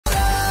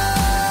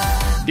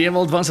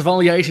Dewald Wasserfall,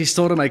 jy is die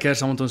stormmaker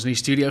saam met ons in die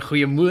studio.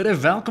 Goeiemôre,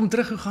 welkom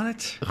terug, hoe gaan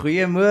dit?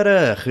 Goeiemôre,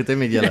 goed en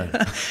met julle.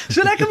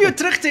 So lekker om jou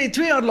terug te hê,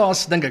 2 jaar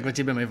laas, dink ek,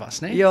 wat jy by my was,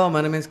 né? Ja,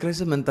 maar 'n mens kry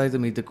so min tyd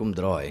om hier te kom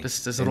draai.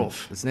 Dis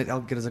rof. Dit is net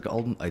elke keer as ek 'n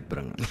album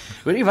uitbring.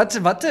 Weet jy,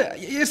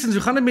 eerstens,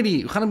 hoe gaan dit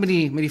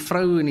met die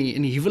vrou en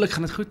die huwelik,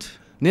 gaan dit goed?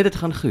 Nee, dit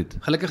gaan goed.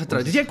 Gelukkig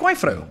getroud. Het jy 'n kwaai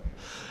vrou?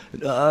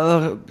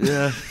 Ja,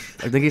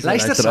 ek dink jy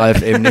Luister sal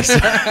IFM nie.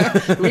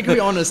 We can be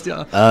honest,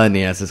 ja.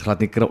 Nee, sy is glad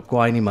nie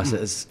kwaai nie, maar sy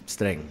is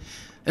streng.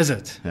 Is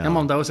dit? Ja,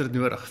 maar onthou as dit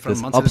nodig. Dit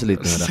is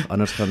absoluut nodig,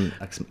 anders gaan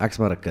ek's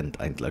maar 'n kind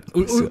eintlik.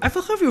 So. Ek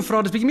wil gou vir jou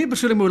vra, dis bietjie meer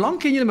persoonlik, maar hoe lank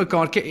ken julle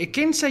mekaar?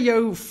 Ken sy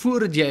jou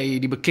voordat jy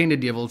die bekende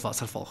Dewald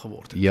Wasserfall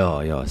geword het?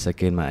 Ja, sy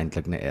ken my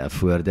eintlik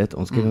voor dit.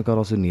 Ons ken mekaar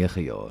al so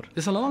 9 jaar.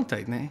 Dis al 'n lang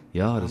tyd, né?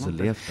 Ja, dis 'n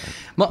leeftyd.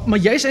 Maar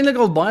jy's eintlik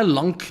al baie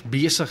lank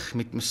besig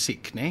met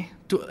musiek, né?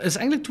 Is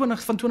eintlik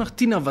van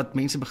 2010 af wat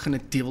mense begin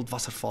het Dewald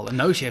Wasserfall en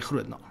nou is jy 'n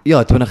groot naam.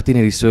 Ja, 2010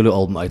 het die solo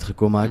album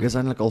uitgekom, maar ek is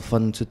eintlik al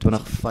van so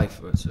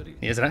 2005, sorry.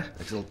 Nee, is reg?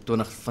 Ek is al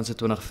van so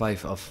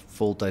 2005 af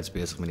voltyds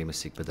besig met die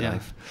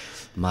musiekbedryf.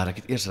 Ja. Maar ek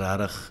het eers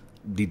regtig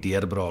die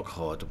deurbraak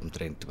gehad op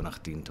omtrent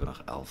 2010,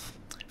 2011.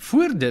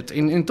 Voor dit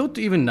en tot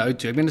ewen nou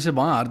toe, ek meen dis 'n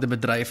baie harde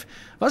bedryf.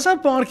 Was daar 'n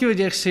paar keer wat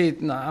jy gesê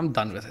het, nou, I'm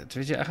done with it.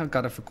 Weet jy, ek gaan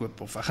karre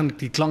verkoop of ek gaan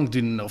die klank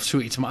doen of so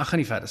iets, maar ek gaan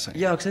nie verder sing.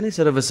 Ja, ek sê nie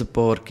so dit was 'n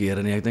paar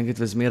kere nie. Ek dink dit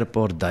was meer 'n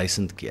paar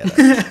duisend kere.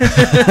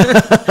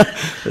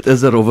 Dit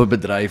is 'n rowwe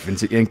bedryf en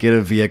so een keer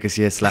 'n week as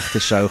jy 'n slegte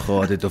show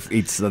gehad het of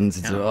iets, dan is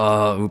dit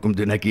so, hoekom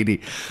doen ek hierdie?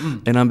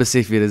 En dan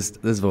besef jy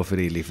dis waarvoor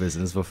jy lief is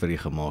en dis waarvoor jy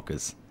gemaak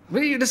is.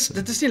 Weet jy,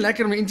 dit is nie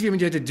lekker om 'n interview met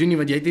jou te doen nie,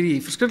 want jy het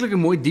hierdie verskriklike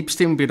mooi diep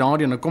stem op die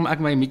radio en dan kom ek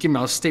met my Mickey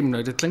Mouse stem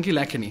nou. Dit klink nie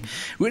lekker nie.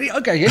 Hoorie,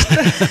 okay, jy's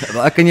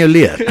Maar ek kan jou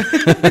leer.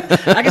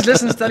 Ek is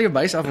lus en stel jou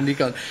bys af aan die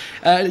kant.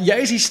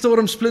 Jy is die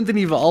storm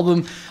splinternuwe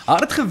album.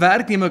 Hard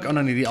gewerk neem ek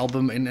aan hierdie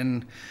album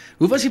en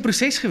hoe was die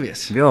proses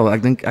gewees? Ja,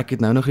 ek dink ek het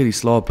nou nog nie die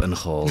slaap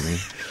ingehaal nie.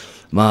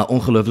 Maar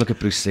ongelooflike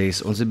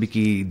proses. Ons het 'n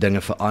bietjie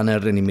dinge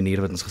verander in die manier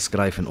wat ons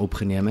geskryf en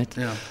opgeneem het.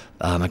 Ja.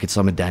 Ek het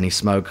saam met Danny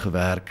Smoke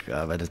gewerk,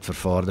 wat dit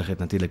vervaardig het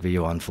natuurlik weer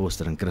Johan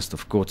Foster en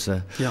Christoph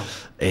Kotse. Ja.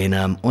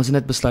 En ons het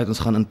net besluit ons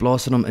gaan in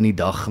plaas van hom in die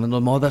dag, want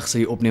normaalweg sê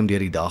jy opneem deur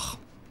die dag.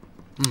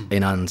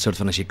 En dan soort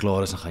van as jy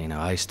klaar is dan gaan jy na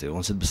huis toe.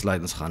 Ons het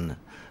besluit ons gaan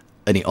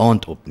in die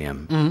aand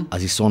opneem. As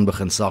die son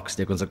begin sak,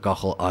 steek ons 'n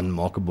kaggel aan,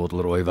 maak 'n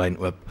bottel rooiwyn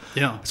oop.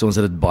 Ja. So ons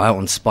het dit baie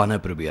ontspanne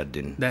probeer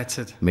doen. That's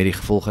it. Met die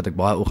gevolg dat ek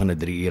baie oggende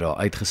 3 ure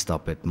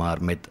uitgestap het, maar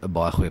met 'n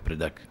baie goeie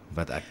produk,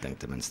 wat ek dink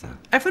ten minste.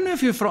 Ek wil nou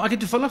vir jou vra, ek het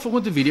toevallig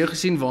vanoggend 'n video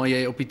gesien waar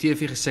jy op die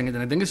TV gesing het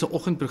en ek dink dit is 'n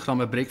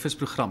oggendprogram, 'n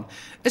breakfastprogram.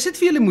 Is dit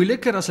vir julle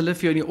moeiliker as hulle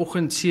vir jou in die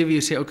oggend 7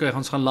 uur sê, okay,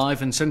 ons gaan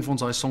live en sing vir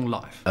ons daai song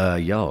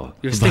live? Ja.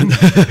 Jou stem.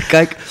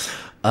 Kyk,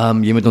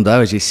 jy moet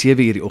onthou as jy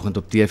 7 uur die oggend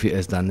op TV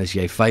is, dan is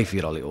jy 5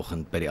 uur al die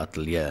oggend by die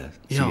ateljee.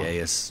 So Ja.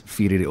 jy is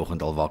 4 uur die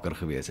oggend al wakker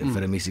gewees. En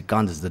vir 'n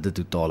musikant is dit 'n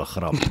totale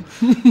grap.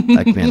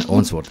 Ek meen,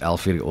 ons word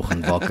 11 uur die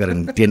oggend wakker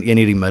en teen 1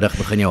 uur die middag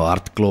begin jou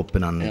hart klop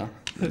en dan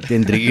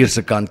teen 3 uur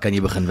se kant kan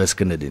jy begin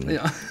wiskunde doen.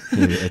 Ja.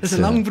 Dis 'n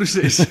lang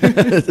proses.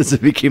 Dit is 'n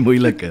bietjie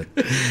moeiliker.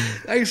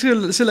 Ek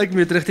so lyk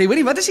my terug te hê.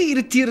 Hoorie, wat is die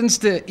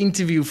irriterendste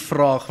interview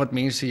vraag wat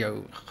mense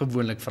jou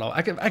gewoonlik vra?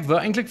 Ek wou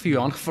eintlik vir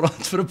Johan gevra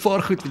het vir 'n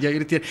paar goed wat jou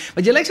irriteer.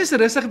 Want jy lyk soos 'n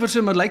rustige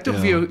persoon, maar lyk tog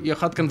of jy jou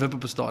gat kan wip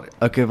op 'n stadion.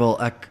 Okay,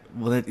 wel ek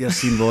wil net eers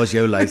sien waar is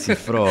jou lysie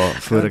vrae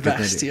voor ek dit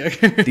Beste,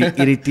 die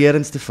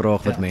irriterendste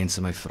vraag wat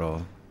mense my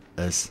vra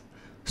is: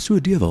 "So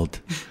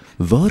Dewald,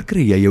 waar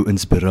kry jy jou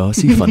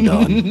inspirasie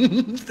vandaan?"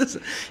 Dit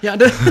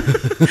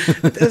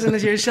is en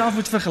as jy jouself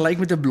moet vergelyk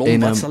met 'n blom,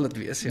 wat sal dit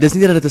wees? Ja. Dis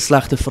nie dat dit 'n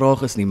slegte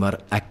vraag is nie, maar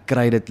ek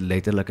kry dit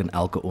letterlik in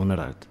elke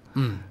onderhoud.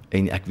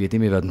 En ek weet nie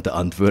meer wat om te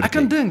antwoord nie. Ek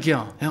kan dink,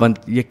 ja. Want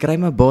jy kry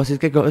maar basies,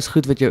 kyk, daar is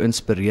goed wat jou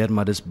inspireer,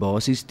 maar dis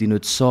basies die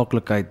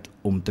noodsaaklikheid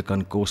om te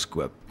kan kos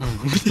koop.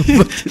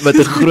 wat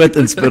 'n groot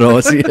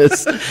inspirasie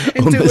is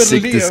om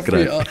musiek te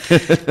skryf.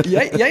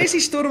 Ja. Jy is die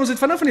storm, ons het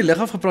vanaf van die lig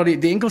af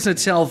gepraat, die enkelsnit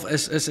self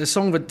is 'n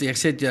song wat jy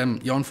gesê het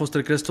Johan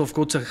Foster Christoph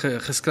Kotse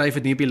geskryf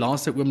het nie op die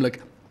laaste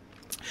oomblik.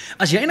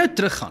 As jy nou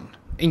teruggaan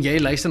en jy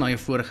luister na jou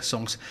vorige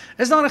songs,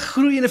 is daar 'n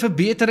groei en 'n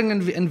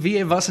verbetering in wie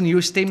jy was en hoe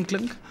jou stem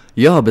klink?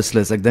 Ja,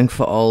 beslis. Ek dink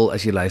veral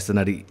as jy luister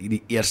na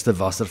die eerste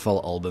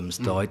Wasserfall albums,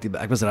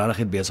 ek was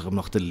regtig besig om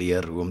nog te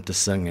leer hoe om te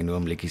sing en hoe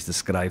om liedjies te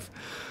skryf.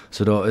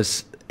 So daar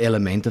is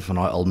elemente van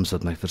daai albums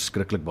wat my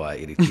verskriklik baie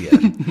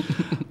irriteer.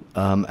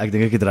 Ek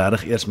dink ek het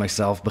regtig eers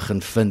myself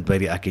begin vind by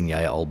die Ek en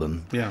Jy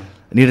album. Ja.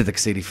 Nie dat ek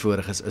sê die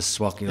vorige is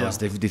swak nie, daar is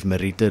definitief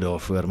meriete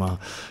daarvoor, maar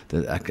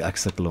ek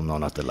sukkel om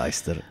daarna te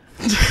luister.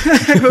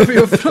 Ek wil vir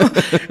jou vra.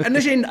 En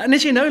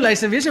as jy nou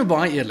luister, wees nou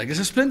baie eerlik. Dit is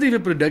 'n splinternuwe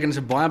produk en dit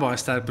is 'n baie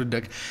sterk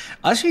produk.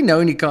 As jy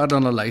nou in die kar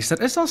dan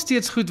luister, is daar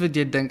steeds goed wat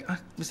jy dink,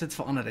 moes dit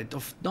verander het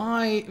of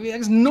daai,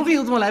 ek is nog nie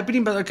heeltemal happy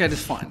nie, but okay, dis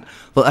fine.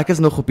 Wel, ek is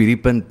nog op hierdie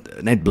punt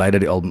net bly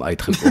dat die album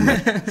uitgekom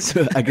het.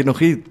 So ek het nog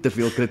nie te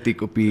veel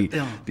kritiek op die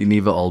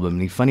nuwe album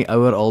nie. Van die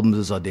ouer albums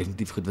is daar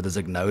definitief goed wat as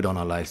ek nou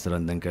daarna luister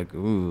dan dink ek,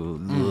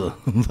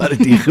 wat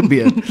het hier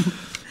gebeur?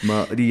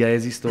 Maar die Jy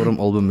is die Storm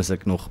album is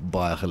ek nog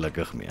baie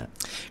gelukkig mee.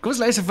 Kom ons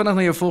luister vinnig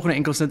na jou volgende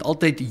enkelsnit,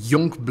 altyd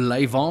jonk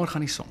bly. Waaroor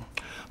gaan die song?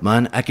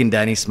 Man, ek en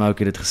Danny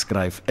Smoke het dit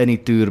geskryf in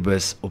die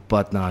toerbus op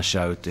pad na 'n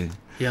show toe.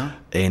 Ja.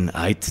 En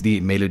hy het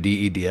die melodie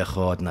idee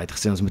gehad en hy het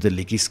gesê ons moet 'n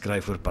liedjie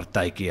skryf oor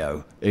partytjie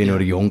hou en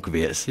oor jonk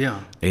wees. Ja.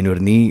 En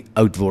oor nie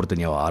oud word in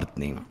jou hart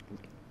nie.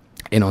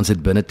 En ons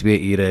het binne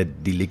 2 ure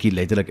die liedjie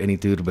letterlik in die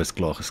toerbus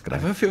klaar geskryf.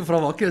 Ek wil vir jou vra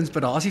waar jy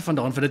inspirasie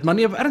vandaan vir dit, maar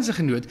nie op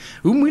ernstige noot.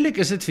 Hoe moeilik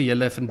is dit vir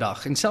julle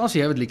vandag en selfs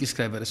jy wat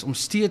liedjieskrywer is om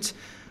steeds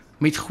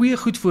met goeie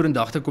goed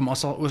vorendag te kom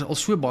as al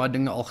so baie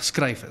dinge al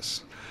geskryf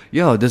is?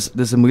 Ja, dis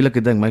 'n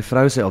moeilike ding. My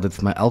vrou sê altyd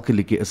vir my elke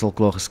liedjie is al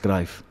klaar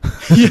geskryf.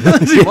 Ja,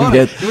 dis waar.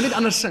 Jy moet net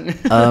anders sing.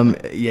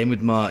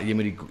 Jy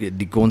moet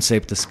die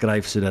konsepte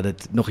skryf sodat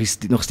dit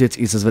nog steeds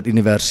iets is wat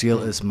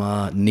universeel is,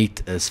 maar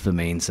nuut is vir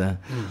mense.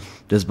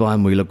 Dis baie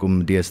moeilik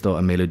om deesdae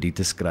 'n melodie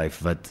te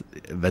skryf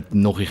wat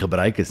nog nie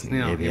gebruik is nie,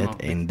 jy weet.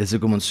 En dis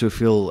hoekom ons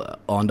soveel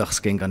aandag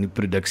skenk aan die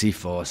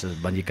produksiefase,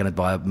 want jy kan dit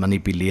baie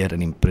manipuleer in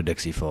die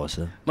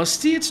produksiefase. Maar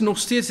nog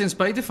steeds ten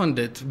spyte van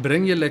dit,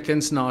 bring julle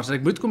kunstenaars,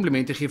 ek moet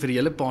komplimente gee vir die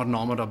hele paar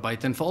name daar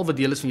buite en veral wat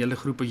deel is van julle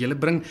groepe. Julle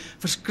bring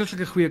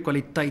verskriklike goeie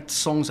kwaliteit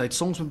songs uit,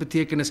 songs met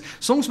betekenis,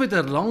 songs met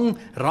 'n lang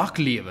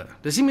raklewe.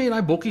 Dis nie meer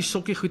daai bokkie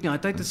sokkie goed nie, daai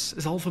tyd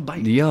is al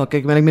verby. Ja,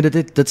 kyk, maar ek meen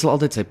dit sal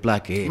altyd sy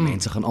plek hê.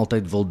 Mense gaan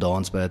altyd wil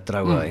dans by 'n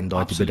troue en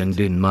daai tipe ding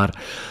doen, maar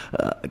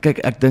kyk,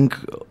 ek dink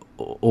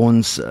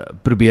ons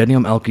probeer nie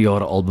om elke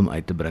jaar 'n album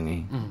uit te bring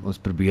nie. Ons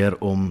probeer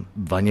om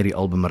wanneer die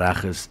album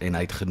reg is en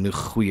hy het genoeg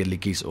goeie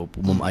liedjies op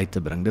om hom uit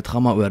te bring. Dit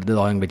gaan maar oor dit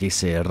daai wat jy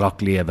sê,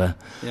 raklewe,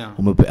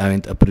 om op 'n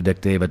eind 'n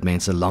produk te hê wat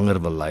mense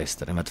langer wil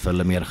luister en wat vir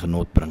hulle meer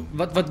genot bring.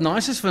 Wat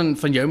nice is van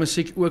jou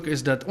musiek ook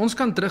is dat ons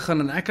kan teruggaan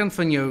en ek kan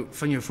van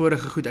jou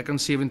vorige goed, ek kan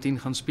 17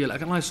 gaan speel, ek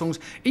kan daai songs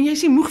en jy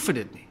is nie moeg vir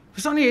dit nie.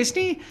 Verstaan jy, is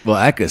nie? Wel,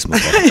 ek is maar.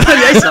 Ja,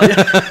 jy sal,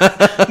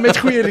 ja. Met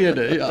goeie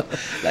rede, ja.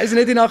 Luister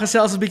net hierna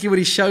gesels 'n bietjie oor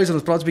die shows en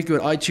ons praat 'n bietjie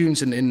oor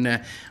iTunes en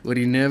oor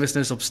die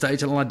nervousness op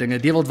stage en al daai dinge.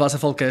 Dewald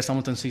Wasserfall kuier saam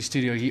met ons in die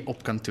studio hier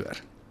op kantoor.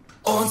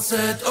 Ons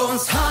sit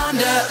ons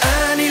hande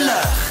in die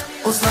lug.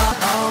 Ons laat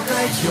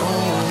altyd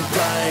jong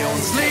bly.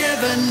 Ons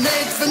lewe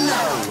net vir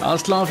nou.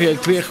 Alles klaar vir jou,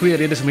 2 goeie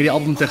redes om hierdie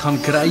album te gaan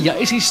kry. Jy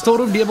is die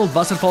Storm Dewald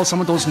Wasserfall saam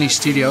met ons in die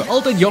studio.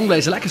 Altyd jong bly,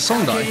 is 'n lekker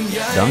song daai.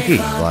 Dankie,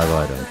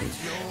 baie dankie.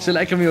 So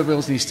lekker om jou by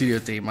ons in die studio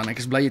te hê, man. Ek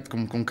is bly jy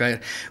kom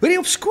kuier. Hoor jy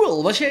op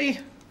skool, was jy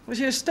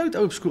 'n stout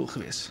ou op skool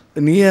gewees?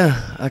 Nee,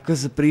 ek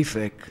was 'n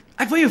prefek.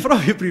 Ek wou jou vra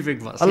of jy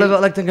prefek was.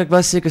 Alhoewel ek dink ek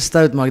was seker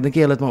stout, maar ek dink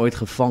jy het my ooit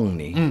gevang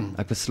nie.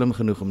 Ek was slim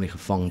genoeg om nie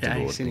gevang te Ja,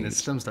 ek word sien nie. dit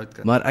slim stout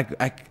kind. Maar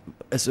ek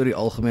is oor die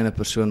algemene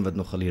persoon wat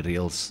nogal die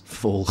reëls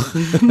volg.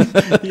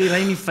 Jy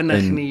ry nie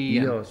vinnig nie.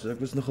 Ja, so ek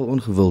was nogal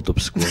ongewild op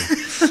skool.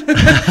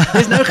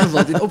 Jy's nou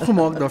gewild, jy het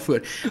opgemaak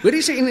daarvoor. Hoor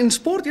jy sê in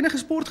sport, enige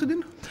sport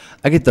gedoen?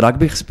 Ek het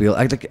rugby gespeel.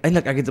 Ek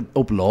het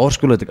op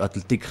laerskool het ek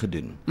atletiek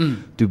gedoen.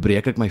 Toe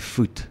breek ek my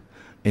voet.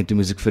 En toe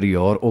moes ek vir 'n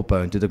jaar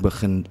ophou en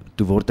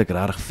toe word ek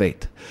regtig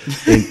vet.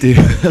 En toe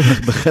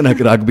begin ek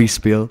rugby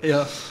speel.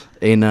 Ja.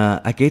 En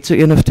ek het so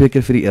 1 of 2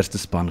 keer vir die eerste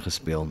span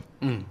gespeel.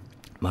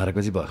 Maar ek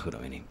was nie baie goed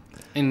daarin nie.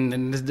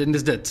 En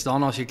dis dit,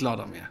 daarna as jy klaar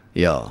daarmee.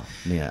 Ja,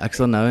 nee, ek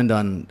sal nou en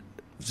dan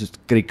soos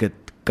cricket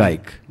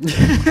kyk.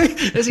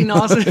 Dis die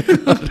naaste.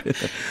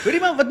 Weet jy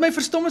maar wat my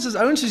verstom is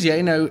ouens soos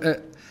jy nou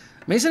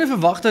mense het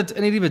verwag dat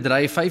in hierdie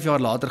bedryf 5 jaar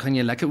later gaan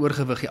jy lekker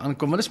oorgewig hier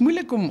aankom, maar dit is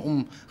moeilik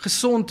om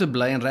gesond te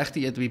bly en reg te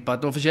eet op die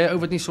pad, of as jy ou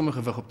wat nie sommer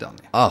gewig optel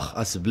nie. Ag,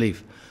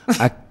 asseblief.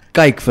 Ek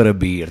kyk vir 'n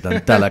bier,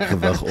 dan tel ek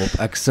gewig op.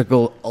 Ek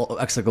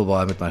sukkel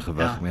baie met my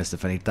gewig meeste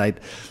van die tyd.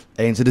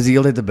 En so dis die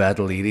hele tyd 'n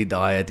battle, hierdie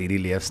diet, hierdie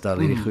leefstyl,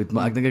 hierdie goed,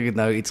 maar ek dink ek het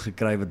nou iets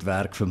gekry wat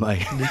werk vir my.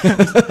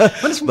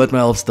 Wat my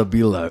al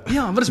stabiel hou.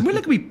 Ja, maar dit is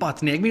moeilik op die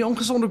pad nie. Ek meen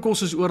ongesonde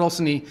kos is oral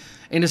nie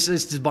en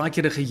dis baie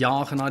keer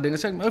gejaag en daai dinge.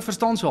 So ek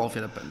verstaan so half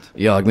julle punt.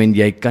 Ja, ek meen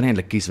jy kan nie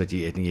eintlik kies wat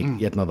jy eet nie.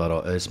 Jy eet maar wat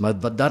daar is. Maar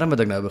wat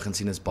ek nou begin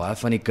sien is baie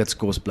van die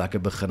kitskosplekke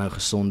begin nou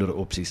gesonder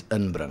opsies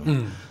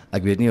inbring.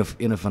 Ek weet nie of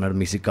een of ander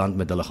musikant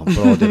met hulle gaan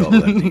praat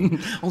daaroor nie.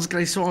 Ons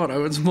kry swaar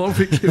ouens, maar 'n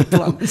bietjie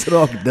plan. Dit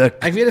raak dik.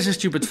 Ek weet dit is 'n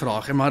stupid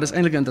vraag, maar dis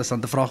eintlik 'n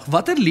interessante vraag.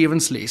 Watter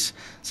lewensles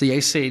sê jy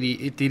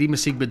het hierdie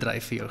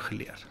musiekbedryf vir jou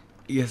geleer?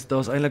 Yes,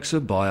 daar's eintlik so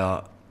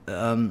baie.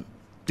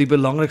 Die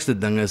belangrikste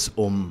ding is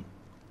om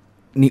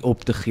nie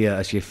op te gee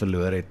as jy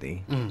verloor het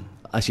nie.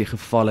 As jy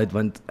geval het,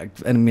 want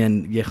ek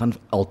meen jy gaan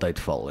altyd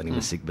val in die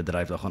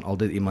musiekbedryf. Daar gaan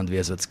altyd iemand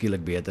wees wat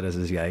skielik beter is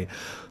as jy.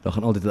 Daar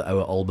gaan altyd 'n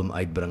ou album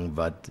uitbring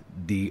wat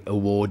die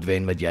award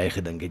wen wat jy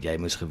gedink het jy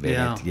moes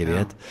gewen het, jy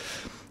weet.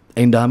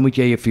 En dan moet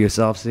jy vir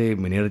jouself sê,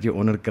 meneer dat jy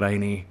onderkry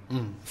nie,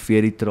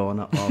 vee die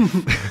trane af.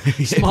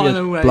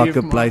 Plak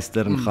 'n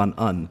pleister en gaan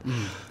aan.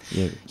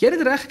 Jy het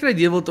dit reg gekry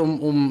Dewald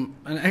om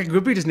en ek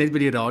hoop dit is net by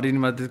die radio nie,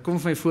 maar dit kom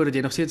vir my voor dat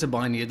jy nog steeds 'n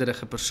baie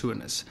nederige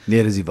persoon is.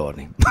 Nee, dis nie waar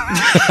nie.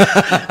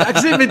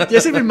 Jy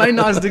sê met my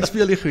naas ek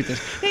speel die goeters.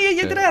 Nee,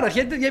 jy het reg,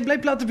 jy bly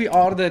plat op die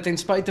aarde ten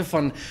spyte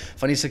van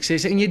die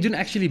suksesse en jy doen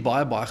actually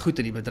baie goed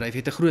in die bedryf.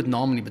 Jy het 'n groot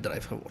naam in die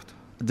bedryf geword.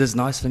 Dis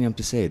nice van jou om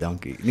te sê,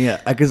 dankie. Nee,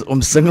 ek is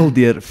omsingel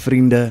deur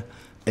vriende,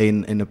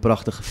 en 'n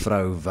pragtige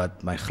vrou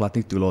wat my glad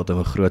nie toelaat om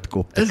 'n groot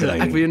kop te kry.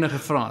 Ek wil jou nou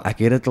gevra. Ek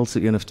het dit al so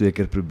 1 of 2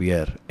 keer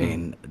probeer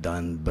en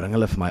dan bring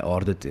hulle vir my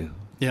aarde toe.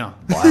 Ja.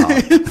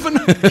 Baie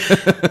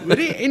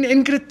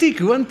en kritiek,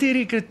 hoe hanteer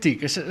jy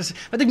kritiek?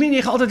 Wat ek meen,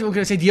 jy gaan altyd ook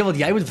sê, Dewald,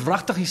 jy moet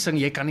wragtig nie sing,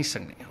 jy kan nie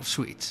sing nie, of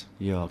so iets.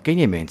 Ja, ken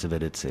jy mense wat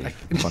dit sê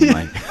van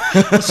my?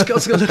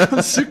 Ons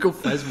gaan soek op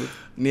Facebook.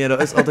 Nee,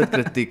 daar is altyd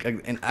kritiek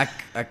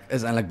ek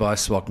is eintlik baie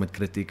swak met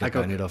kritiek. Ek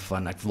hou nie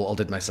daarvan. Ek wil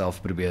altyd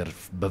myself probeer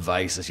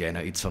bewys as jy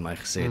nou iets van my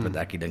gesê het wat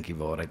ek dink die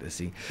waarheid is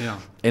nie. Ja.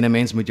 En 'n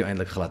mens moet jou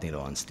eintlik glad nie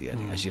daaraan steur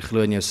nie. As jy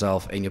glo in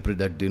jouself en jou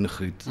produk doen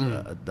goed,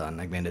 dan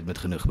ek meen dit moet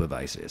genoeg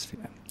bewys wees vir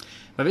jou.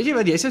 Maar weet jy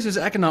wat, jy sê soos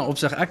ek na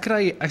opsig, ek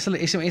sal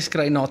 'n SMS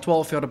kry na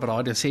 12 jaar op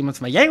radio, sê iemand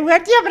vir my, jy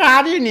hoort nie op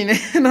radio nie,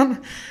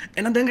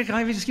 en dan dink ek,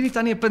 hy weet, miskien nie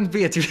tannie 'n punt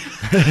weet.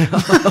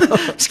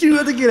 Miskien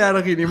hoort ek nie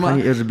regtig hier nie, maar Gaan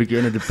jy eers 'n bietjie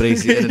in 'n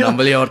depressie en dan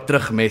wil jy haar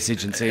terug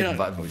message en sê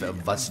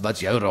wat's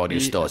jou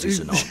radiostasie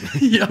se naam?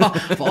 Ja,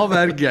 waar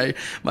werk jy?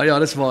 Maar ja,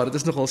 dis waar, dit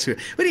is nogal so.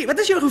 Weet jy, wat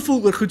is jou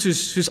gevoel oor goed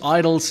soos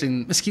Idols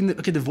en miskien,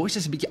 okay, The Voice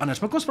is 'n bietjie anders,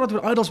 maar kom ons praat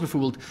oor Idols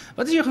byvoorbeeld.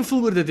 Wat is jou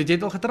gevoel oor dit? Het jy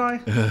dit al getraai?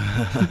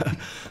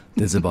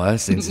 Dit is 'n baie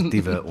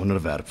sensitiewe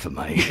onderwerp vir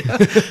my.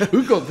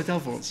 Hoekom? Vertel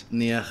vir ons.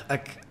 Nee,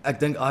 ek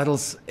dink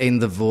Idols en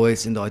The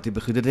Voice en daai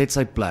tipe goed, dit het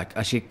sy plek.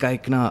 As jy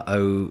kyk na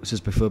ou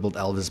soos byvoorbeeld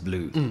Elvis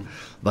Blue,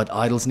 wat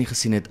Idols nie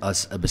gesien het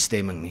as 'n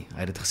bestemming nie. Hy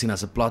het dit gesien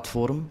as 'n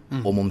platform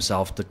om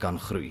homself te kan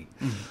groei.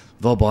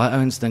 Waar baie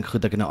ouens dink,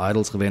 goed, ek het nou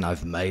Idols gewen,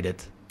 I've made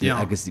it.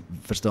 Ja.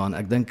 Verstaan,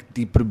 ek dink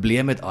die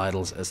probleem met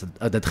Idols is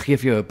dit gee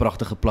vir jou 'n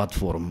pragtige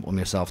platform om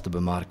jouself te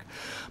bemark,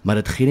 maar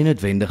dit gee nie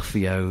noodwendig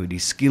vir jou die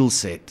skill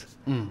set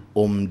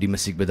om die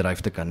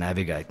musiekbedryf te kan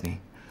navigate nie.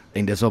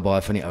 En dis waar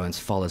baie van die ouens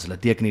val, is hulle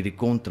teken hierdie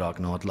kontrak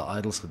nadat hulle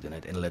Idols gedoen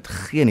het en hulle het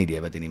geen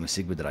idee wat in die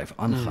musiekbedryf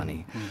aangaan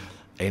nie.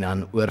 En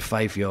dan oor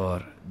 5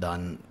 jaar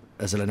dan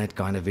is hulle net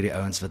kind of wie die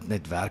ouens wat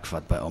net werk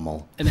vat by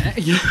almal.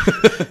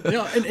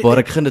 Waar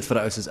ek vind dit vir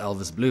 'n ou soos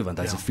Elvis Blue, want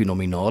hy's 'n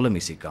fenominale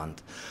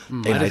musikant.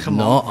 En hy het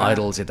na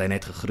Idols het hy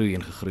net gegroei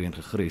en gegroei en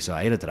gegroei. So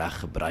hy het dit reg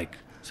gebruik.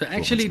 So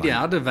actually die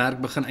harde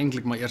werk begin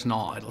eintlik maar eers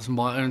na Idols en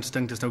baie ouens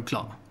dink dit is nou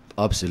klaar.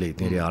 Absoluut,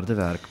 nie die harde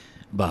werk.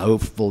 Behou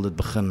wil dit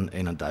begin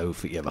en onthou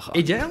vir ewig aan.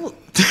 Het jy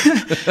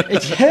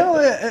al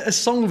 'n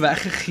song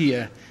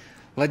weggegee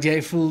wat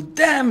jy voel,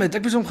 damn it,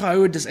 ek moes hom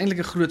gehou het, dis eintlik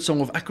 'n groot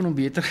song of ek kon hom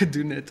beter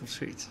gedoen het of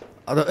so iets?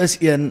 Daar is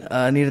een,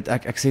 nie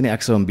dat ek sê nie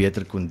ek sou hom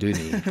beter kon doen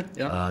nie.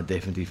 Ja.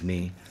 Definitief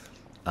nie.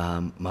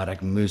 Maar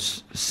ek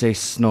moes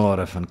 6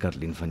 snare van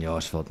Kathleen van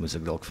Jaarsveld moes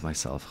ek dalk vir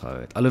myself gehou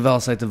het. Alhoewel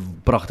sy het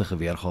 'n pragtige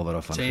weergawe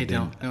daarvan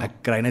gedoen. Ja. Ek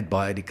kry net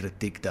baie die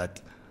kritiek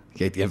dat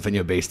jy het een van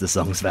jou beste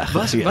songs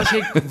weggegee.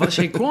 Was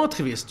jy kwaad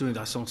geweest toe jy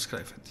daai song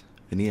geskryf het?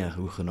 Nee,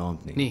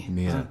 hoegenaamd nie.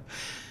 Nee.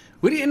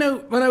 Hoor jy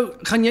nou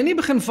gaan jy nie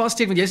begin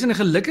vassteek want jy's in 'n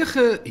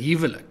gelukkige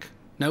huwelik.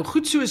 Nou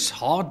goed soos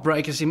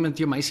heartbreak as iemand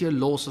jou meisie jou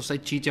los of sy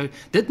cheat jou.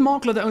 Dit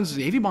maak dat ouens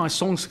heavy baie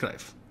songs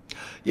skryf.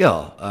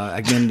 Ja,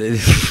 ek meen dit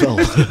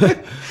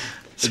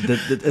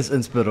is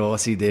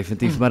inspirasie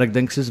definitief, maar ek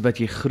dink soos wat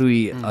jy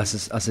groei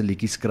as 'n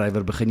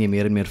liedjieskrywer, begin jy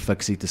meer en meer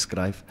fiksie te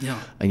skryf. Ja.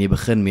 En jy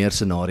begin meer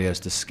scenario's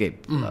te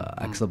skep.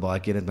 Ek sal baie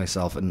keer net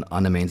myself in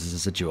ander mense se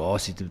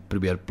situasie te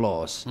probeer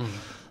plaas.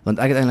 Want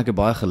ek het eintlik 'n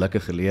baie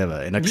gelukkige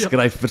lewe en ek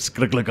skryf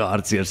verskriklike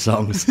hartseer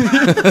songs.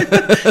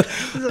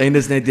 En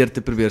dis net deur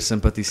te probeer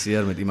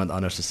simpatiseer met iemand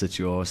anders se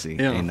situasie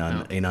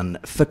en dan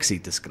fiksie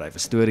te skryf, 'n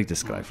storie te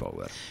skryf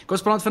daaroor. Kom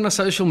ons praat van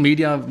social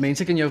media.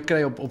 Mense kan jou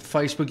kry op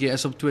Facebook, jy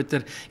is op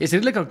Twitter. Jy's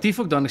redelik aktief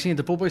ook dan. Ek sien jy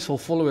het 'n pophuis vol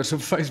followers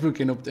op Facebook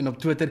en op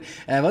Twitter.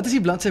 Wat is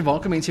die bladsy waar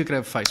kan mense jou kry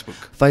op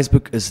Facebook?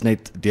 Facebook is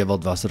net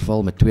Dewald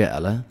Wasserfall met 2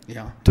 L'e.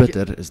 Ja.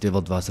 Twitter is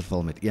Dewald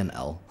Wasserfall met 1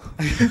 L.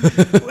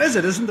 Hoe is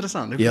dit? Dis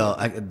interessant. Ja,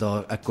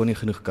 ek kon nie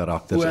genoeg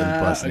karakters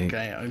inpas nie.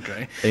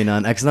 Okay. En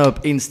dan ek's nou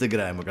op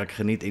Instagram, ek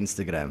geniet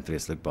Instagram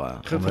vreeslik baie.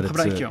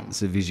 Gebruik jy hom?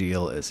 So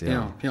visueel is,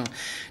 ja.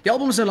 Die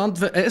album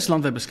is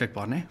landwyd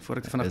beskikbaar, né? Voor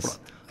ek vanaf praat.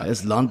 Hy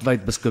is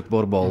landwyd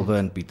beskikbaar behalwe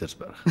in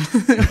Pietersburg.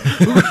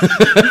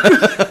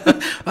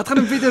 Wat gaan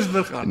in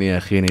Pietersburg aan?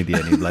 Nee, geen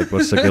idee nie.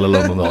 Blykbaar sukkel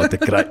hulle om daar te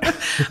kry.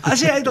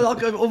 As jy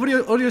dalk op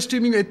audio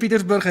streaming uit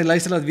Pietersburg en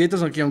luister, laat weet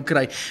ons dat jy hom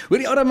kry. Hoor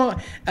die ouer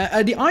maar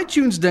die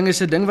iTunes ding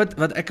is 'n ding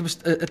wat ek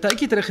 'n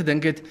tydjie terug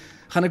gedink het,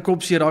 gaan 'n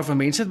kop seer daar van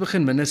mense het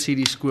begin minder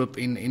CD's koop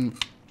en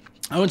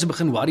ouens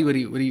begin worry oor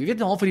die jy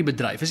weet half vir die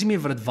bedryf. Is nie meer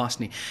wat dit was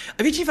nie.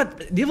 Weet jy wat,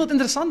 dit wat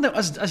interessant nou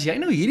as jy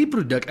nou hierdie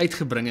produk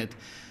uitgebring het.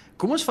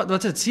 Kom ons vat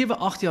wat is dit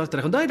 7-8 jaar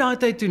terug. Onthou daai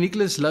tyd toe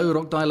Nicholas Lou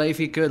rock daai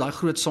lyfie, daai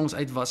groot songs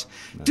uit was.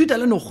 Toe het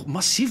hulle nog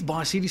massief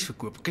baie CD's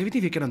verkoop. Ek weet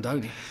nie wie kan onthou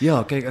nie.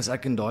 Ja, kyk, as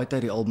ek in daai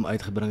tyd die album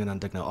uitgebring en dan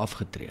het ek nou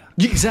afgetree.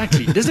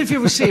 Exactly. Dis net vir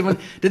jou sê want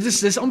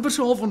dis amper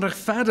so half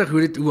onregverdig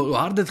hoe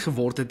hard dit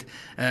geword het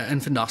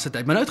in vandag se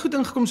tyd. Maar nou het goed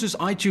ingekom soos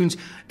iTunes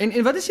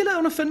en wat is julle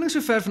ondervinding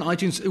sover van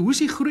iTunes? Hoe is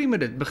die groei met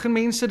dit? Begin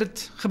mense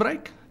dit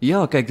gebruik?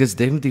 Ja, kyk, dis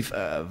definitief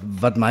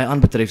wat my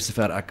aanbetref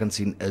sover ek kan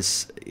sien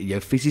is jou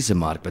fisiese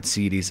mark wat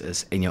CD's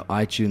is en jou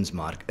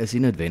iTunes-mark is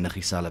nie noodwendig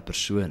dieselfde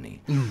persoon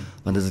nie.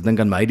 Want as ek dink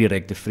aan my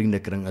direkte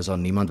vriendekring, is daar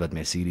niemand wat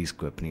my CD's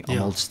koop nie.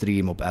 Almal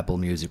stream op Apple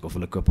Music of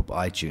hulle koop op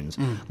iTunes.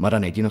 Maar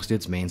dan het jy nog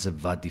steeds mense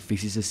wat die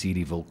fisiese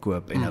CD wil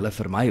koop en hulle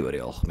vermy oor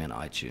die algemeen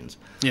iTunes.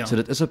 So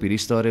dit is op hierdie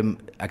stadium,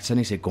 ek sou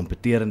nie sê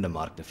kompeterende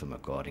markte vir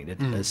mekaar nie.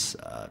 Dit is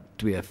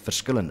twee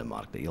verskillende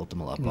markte,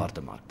 heeltemal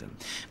aparte markte.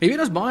 Jy weet,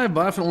 daar's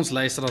baie van ons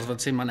luisteraars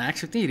wat sê, man, ek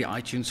soek nie hierdie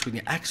iTunes goed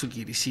nie, ek soek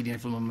hierdie CD en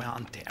wil met my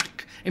hand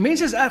trek. En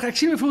mense is erg, ek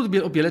sien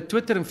bijvoorbeeld op julle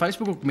Twitter en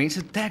Facebook ook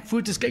mense tag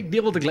foto's, kyk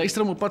Dewald, ek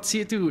luister hom op pad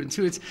see toe en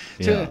so iets.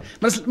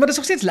 Maar dit is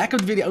nog steeds lekker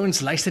om weer die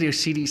ouens luister jou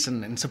CD's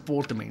en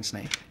support mense,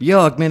 nee.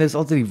 Ja, ek meen, dit is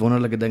altyd die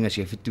wonderlike ding as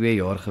jy vir 2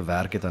 jaar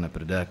gewerk het aan 'n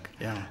produk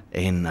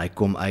en hy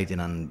kom uit en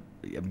dan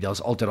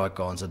daar's altyd daai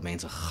kans dat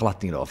mense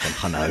glad nie daarvan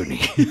gaan hou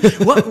nie.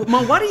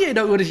 Maar wat jy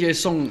daaroor as jy 'n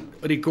song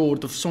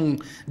rekord of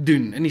song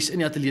doen in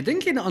die ateljee?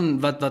 Dink jy aan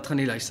wat gaan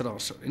die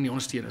luisteraars en die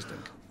ondersteuners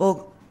dink?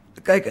 Wel,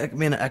 kyk, ek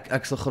meen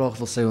ek sal graag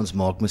wil sê ons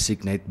maak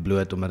musiek net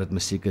bloot omdat dit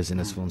musiek is en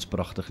dit is vir ons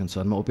pragtig en so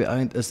aan, maar op die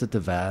einde is dit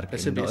 'n werk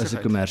en daar is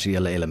 'n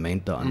kommersiële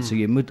element daarin. So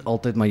jy moet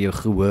altyd maar jou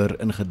gehoor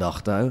in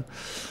gedagte hou.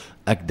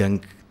 Ek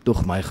dink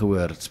tog my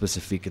gehoor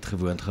spesifiek het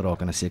gewoond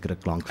geraak aan 'n sekere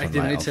klank van my af.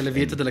 Ek dink net hulle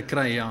weet wat hulle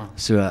kry, ja.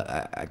 So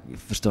ek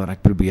verstaan,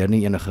 ek probeer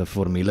nie enige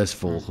formules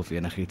volg of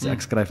enigiets.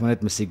 Ek skryf maar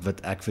net musiek wat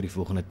ek vir die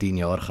volgende 10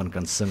 jaar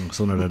kan sing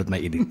sonder dat dit my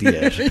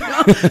irriteer.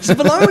 Ja, dis 'n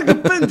belangrike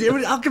punt. Jy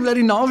moet elke bly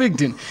die naweek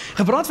doen.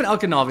 Gepraat van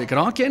elke naweek,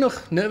 raak jy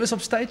nog nervus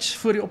op stage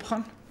voor jy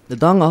opgaan?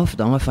 Dit hang af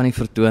van die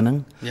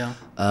vertoning. Ja.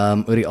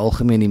 Oor die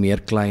algemeen die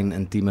meer klein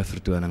intieme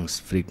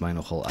vertonings freak my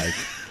nogal uit.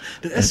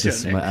 Dit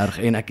is my erg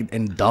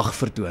en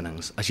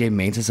dagvertonings. As jy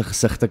mense se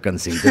gesigte kan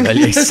sien terwyl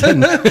jy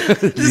sing,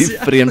 dis die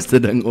vreemdste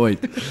ding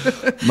ooit.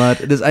 Maar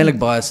dit is eintlik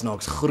baie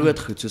snaaks. Groot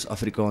goed soos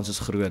Afrikaans is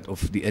groot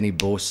of die in die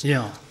bos.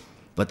 Ja.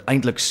 Wat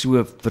eintlik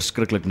so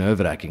verskriklik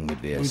nerve-wracking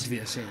moet wees.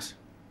 Yes.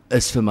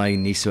 Is vir my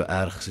nie so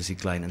erg soos die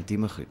klein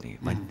intieme goed nie.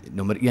 Want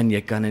nommer 1,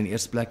 jy kan in die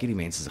eerste plek nie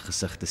die mense se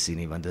gesigte sien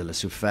nie want hulle is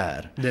so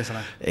ver. Dis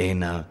reg.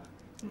 En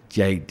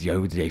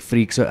jy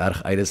freak so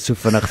erg uit, dit is so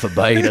vinnig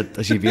verby dat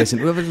as jy weer sien,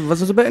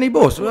 was ons by in die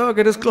bos?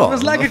 Okay, dis klaar.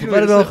 Was lekker wat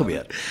het wel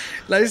gebeur.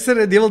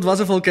 Luister, Dewald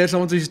Wasserfall kuier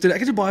saam met ons storie. Ek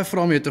het so baie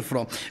vrae om jou te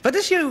vra. Wat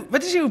is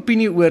jou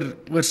opinie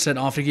oor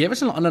Suid-Afrika? Jy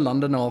was in ander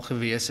lande nou al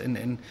gewees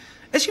en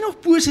is jy nog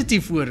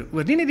positief oor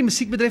nie net die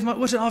musiekbedryf maar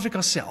oor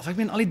Suid-Afrika self? Ek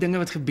meen al die dinge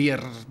wat gebeur,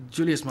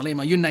 Julius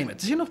Malema, you name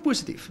it. Is jy nog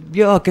positief?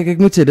 Ja, kyk, ek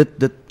moet sê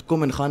dit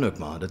kom en gaan ook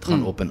maar. Dit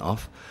gaan op en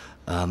af.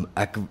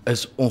 Ek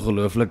is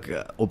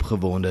ongelooflik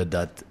opgewonde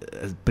dat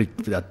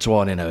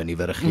Tshwane nou 'n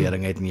nuwe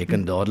regering het en jy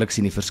kan dadelik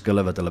sien die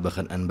verskille wat hulle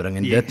begin inbring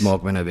en dit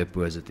maak my nou weer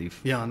positief.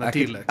 Ja,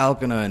 natuurlik.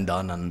 Elke nou en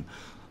dan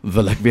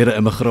wil ek weer 'n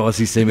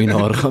immigrasie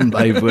seminar gaan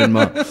bywoon,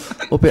 maar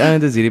op die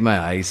einde is hierdie my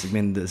huis. Ek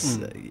meen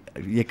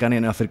jy kan nie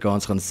in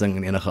Afrikaans gaan sing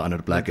in enige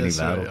ander plek in die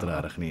wêreld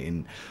regtig nie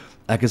en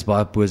ek is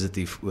baie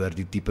positief oor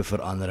die tipe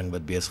verandering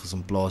wat besig is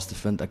om plaas te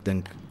vind. Ek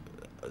dink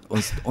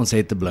ons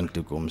het 'n blink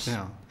toekoms.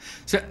 Ja.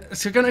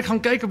 So kan ek gaan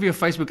kyk op jou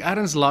Facebook,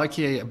 ergens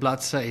like jy 'n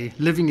bladsy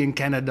Living in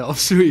Canada of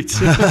so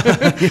iets.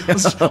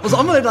 Ons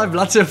almal het daai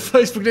bladsy op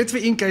Facebook net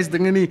vir in case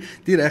dinge nie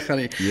reg gaan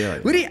nie.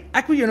 Hoorie,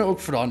 ek wil jou nou ook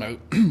vra nou.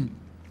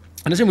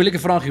 En dis 'n moeilike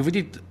vraag, jy hoef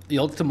nie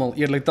heeltemal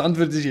eerlik te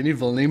antwoord as jy nie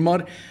wil nie,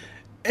 maar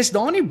is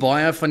daar nie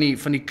baie van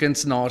die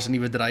kunstenaars in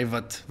die bedryf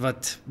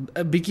wat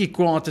 'n bietjie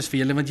kwaad is vir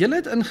julle, want julle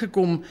het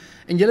ingekom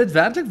en julle het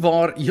werklik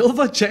waar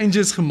heelwat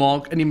changes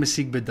gemaak in die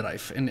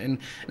musiekbedryf en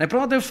ek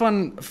praat nou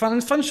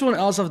van Sean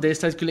Elshoff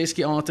destyds,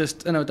 Kuleski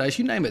artist, inhoudhuis,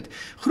 you name it,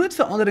 groot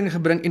veranderinge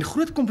gebring en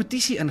groot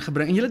kompetisie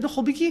ingebring en julle het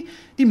nogal bietjie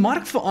die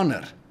mark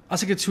verander,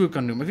 as ek dit so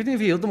kan noem. Ek weet nie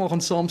of jy heeltemal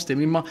gaan saamstem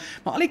nie, maar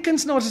al die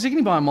kunstenaars is seker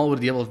nie baie mal oor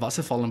Dewald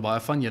Wasserfall en baie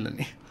van julle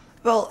nie.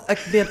 Wel, ek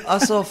weet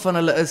asof van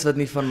hulle is wat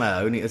nie van my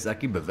hou nie, is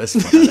ek nie bewus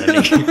van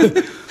hulle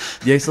nie.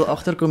 Jy sal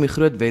agterkom, die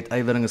groot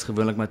wedywering is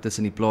gewoonlik maar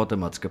tussen die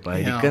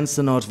platemaatskappye. Die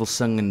kunstenaars wil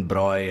sing en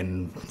braai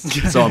en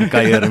saam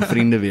kuier en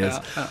vriende wees.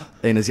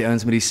 En as die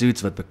ouens met die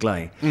suits wat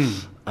beklei.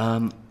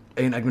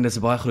 En ek meen dit is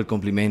 'n baie groot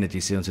kompliment dat jy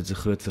sê ons het so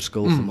groot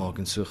verskil gemaak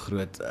en so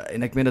groot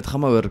en ek meen dit gaan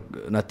maar oor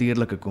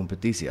natuurlike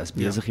kompetisie. As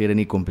besighede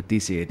nie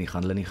kompetisie het nie,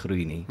 gaan hulle nie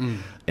groei nie.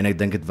 En ek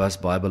dink dit was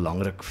baie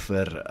belangrik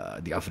vir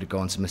die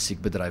Afrikaanse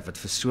musiekbedryf wat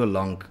vir so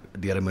lank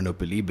deur 'n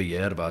monopolie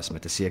beheer was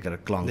met 'n sekere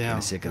klank en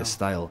 'n sekere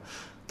styl.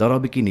 Daar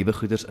 'n bietjie nuwe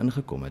goeders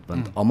ingekom het,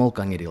 want almal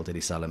kan jy die hele tyd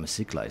dieselfde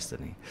musiek luister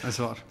nie. Dis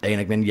waar. En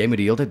ek meen jy moet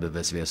die hele tyd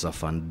bewus wees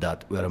daarvan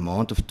dat oor 'n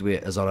maand of 2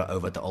 is daar 'n ou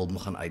wat 'n album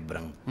gaan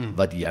uitbring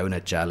wat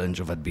joune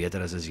challenge of wat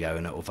beter is as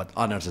joune of wat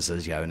anders is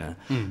as joune.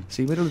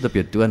 So jy moet dit op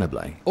jou tone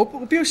bly.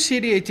 Op jou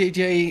CD het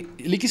jy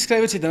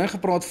liedjieskrywers het nou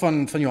gepraat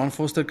van Johan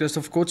Foster,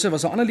 Christoph Kotse,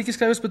 was daar ander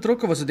liedjieskrywers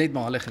betrokke of was dit net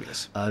maar hulle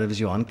gewees? Dit was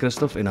Johan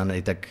Christoph en dan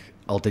het ek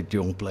altyd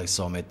Jong Play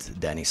saam met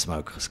Danny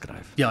Smoke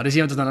geskryf. Ja, dis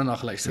iemand wat dan na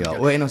geluister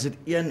het. Ja, en ons het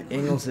een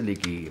Engelse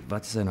liedjie,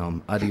 wat is sy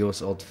naam?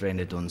 Adios Old Friend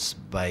het ons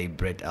by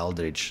Brett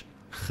Eldridge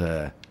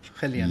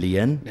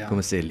geleen. Ja. Kom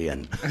ons sê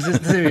leen.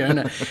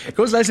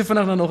 Kom ons luister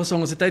vandag na nog 'n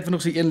song. Ons het tyd vir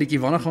nog so een liedjie.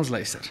 Waarna gaan ons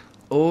luister?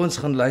 Ons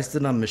gaan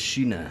luister na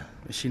Machine.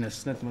 Machine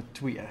is net maar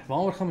 2.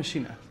 Waaroor gaan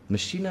Machine?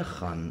 Machine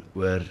gaan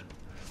oor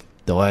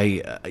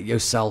daai jou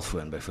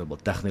selfoon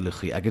byvoorbeeld,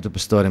 tegnologie. Ek het op 'n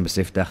stadium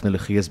besef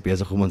tegnologie is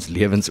besig om ons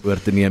lewens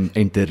oor te neem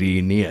en te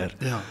ruïneer.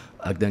 Ja.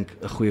 Ek dink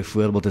 'n goeie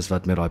voorbeeld is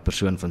wat met daai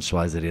persoon van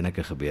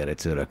Swaziland gebeur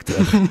het so ruk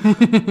terug.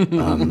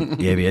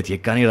 Jy weet, jy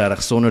kan nie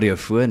regtig sonder jou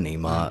foon nie,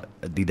 maar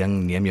die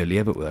ding neem jou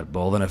lewe oor.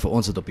 Behalwe nou vir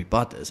ons wat op die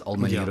pad is, al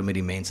maniere om met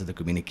die mense te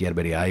kommunikeer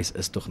by die huis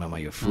is tog nou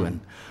maar jou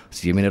foon.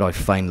 So jy moet net daai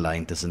fyn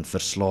lyn tussen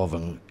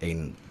verslawing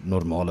en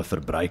normale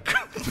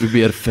verbruik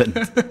probeer vind.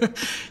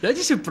 Ja,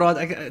 jy so praat,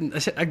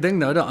 ek dink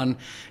nou daaraan,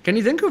 kan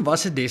jy dink hoe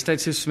was dit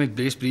destyds soos met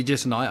Bless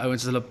Bridges en daai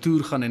ouens as hulle op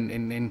toer gaan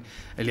en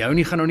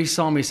Leonie gaan nou nie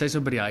saam nie, sy's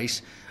nou by die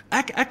huis.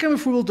 Ek kan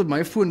byvoorbeeld op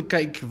my foon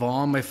kyk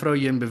waar my vrou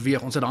heen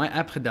beweeg. Ons het daai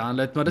app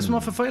gedownload, maar dis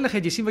maar vir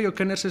veiligheid. Jy sien waar jou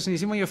kinders is en jy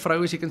sien waar jou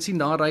vrou is. Jy kan sien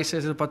daar ry sy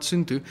is op pad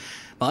soontoe.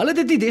 Maar hulle het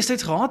dit nie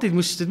destyds gehad het.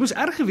 Dit moes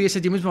erg gewees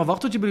het. Jy moes maar wag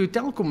tot jy by die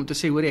hotel kom om te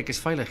sê, hoor ek is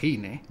veilig hier,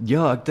 né?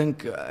 Ja, ek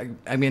dink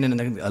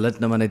hulle het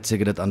nou maar net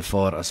seker dit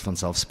aanvaar as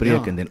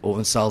vanselfsprekend en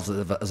ons self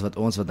as wat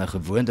nou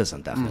gewoond is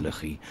aan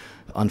tegnologie,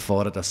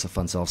 aanvaar dit as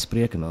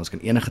vanselfsprekend. Ons kan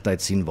enige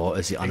tyd sien waar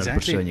is die ander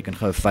persoon. Jy kan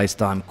gou 'n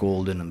FaceTime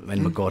call doen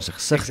en mekaar se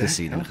gesigte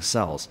sien en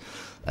gesels.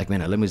 Ek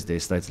meen hulle moes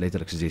destyds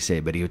letterlik soos jy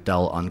sê by die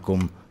hotel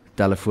aankom,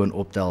 telefoon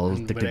optel,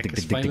 tik tik tik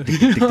tik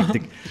tik tik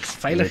tik.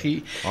 Veilig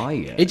hier.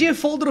 Het jy 'n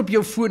folder op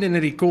jou foon en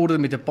 'n recorder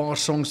met 'n paar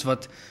songs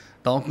wat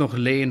dalk nog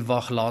lê en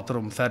wag later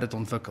om verder te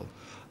ontwikkel?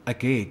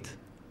 Ek het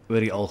oor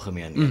die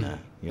algemeen ene.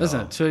 Ja. Is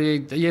dit? So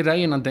jy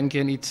ry en dan dink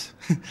jy aan iets.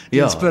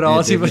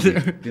 Inspirasie wat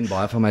ek doen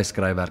baie van my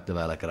skryfwerk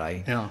terwyl ek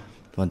ry. Ja.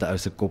 Want die ou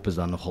se kop is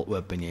dan nogal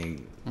oop en jy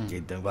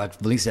dink, ek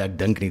wil nie sê ek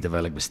dink nie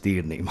terwyl ek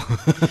bestuur nie, maar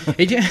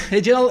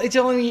Het jy al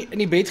in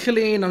die bed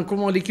gelê en dan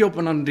kom 'n liedjie op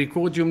en dan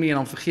record jy hom nie en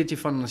dan vergeet jy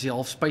van as jy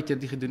half spyt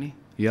het jy gedoen nie?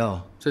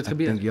 Ja. So het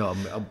gebeur. Ek dink ja,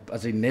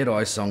 as ek net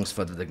daai songs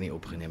vat wat ek nie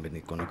opgeneem het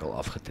nie, kon ek al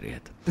afgetree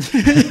het.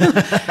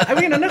 Ek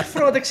wil nou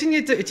gevra, ek sien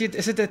jy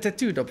is dit 'n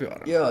tattoo op jou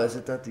arm? Ja, is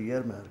 'n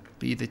tatoeëermerk.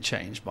 Be the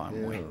change by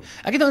my.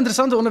 Ek het 'n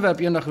interessante onderwerp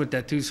eendag oor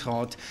tattoos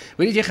gehad.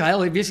 Weet jy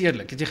gehuil, wees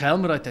eerlik, het jy gehuil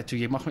met daai tattoo?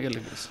 Jy mag maar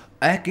eerlik wees.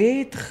 Ek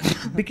het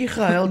bietjie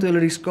gehuil toe hulle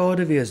die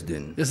skaduwees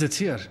doen. Is dit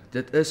seer?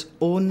 Dit is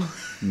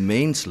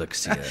onmenslik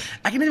seer.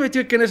 Ek het net my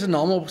twee kinders se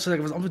name opgesit,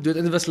 ek was amper dood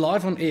en dit was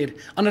live on air.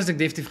 Anders het ek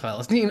definitief gehuil.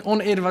 As nie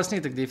on air was nie,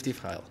 het ek definitief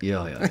gehuil.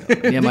 Ja.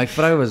 Nee, my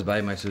vrou was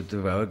by my, so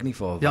toe wou ek nie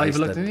vir haar wys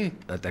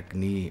dat ek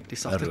nie die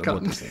sagte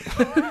kant is nie.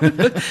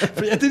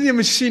 Vir jy dit nie 'n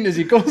masjien is,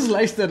 kom ons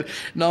luister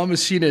na 'n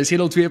masjien. Is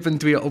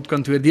 102.2 op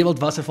kantoor. Dewald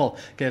Wasserfall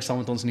kuier saam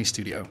met ons in die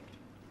studio.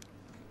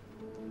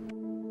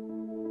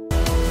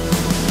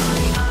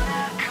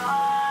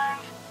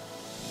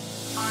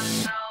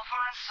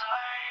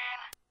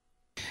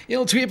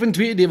 Ja,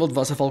 2.2 Dewald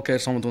Wasserfall kuier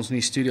saam met ons in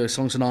die studio.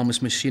 Song se naam is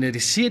Masjiene. Die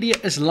CD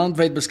is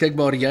landwyd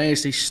beskikbaar. Jy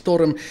is die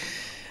storm.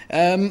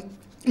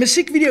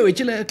 Musiekvideo, het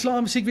julle 'n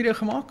klaar musiekvideo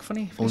gemaak van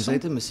die Ons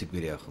het 'n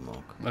musiekvideo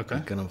gemaak. Okay.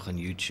 Jy kan hom gaan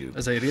YouTube.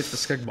 Is hy reeds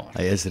beskikbaar?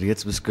 Hy is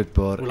reeds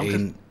beskikbaar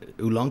en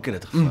hoe lank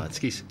het dit gevat?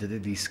 Ekskuus.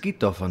 Die skiet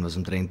daarvan was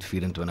omtrent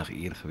 24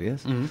 uur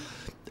gewees.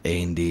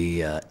 En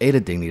die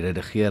editing, die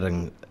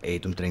redigering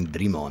het omtrent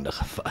 3 maande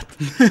gevat.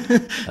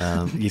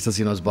 Jy sal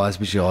sien ons baie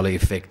spesiale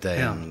effekte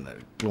en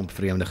klomp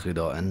vreemde goed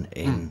daarin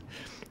en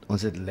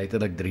ons het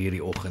letterlik 3 uur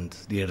die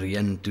oggend die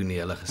reën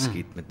tonele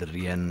geskiet met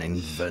reën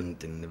en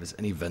wind en dit was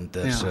in die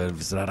winter, so dit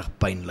was regtig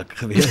pynlik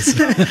geweest.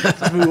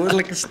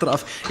 Behoorlike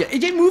straf. Ja,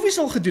 het jy movies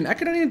al gedoen? Ek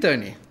kan dit nie onthou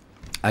nie.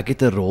 Ek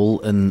het 'n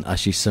rol in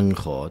As jy sing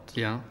gehad.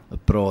 Ja. 'n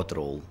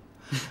praatrol.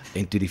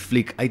 En toe die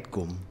fliek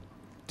uitkom,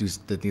 toe is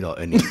dit nie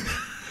daarin nie.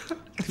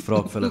 Ek vra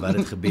ek vir hulle wat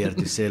het gebeur,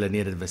 toe sê hulle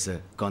nee, dit was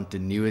 'n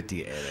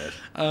continuity error.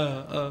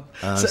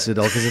 So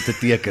dalk is dit 'n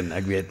teken,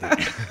 ek weet nie.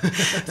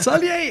 Sal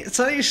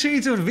jy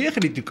shades oorweeg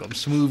in die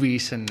toekoms,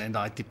 movies en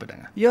daai tipe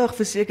dinge? Ja,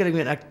 verseker,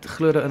 ek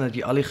glo daarin dat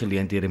jy al die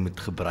geleenthede moet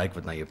gebruik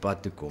wat na jou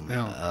pad toe kom.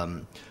 Ja.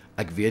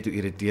 Ek weet hoe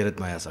irriteer dit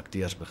my as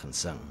akteurs begin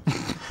sing.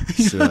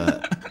 So,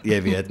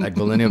 jy weet, ek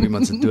wil nou nie op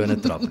iemand se tone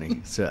trap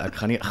nie. So ek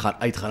gaan nie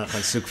uitgaan en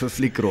gaan soek vir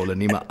fliekrolle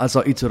nie, maar as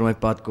daar iets oor my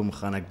pad kom,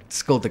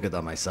 skuld ek dit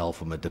aan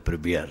myself om dit te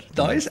probeer.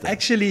 Daai is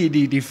actually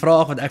die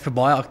vraag wat ek vir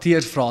baie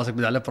akteurs vra as ek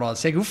met hulle praat.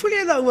 Sê ek, hoe voel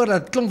jy daaroor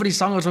dat klomp van die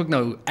sangers ook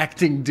nou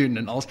acting doen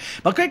en alles?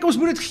 Maar kyk, ons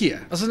moet dit gee.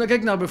 As ons nou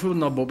kyk byvoorbeeld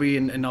na Bobby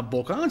en na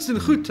Bok, ons doen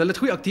goed. Hulle het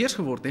goeie akteurs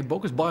geword, hè.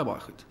 Bok is baie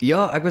goed.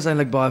 Ja, ek was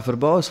eintlik baie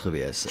verbaas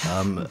geweest.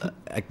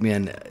 Ek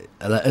meen,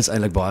 hulle is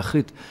eintlik baie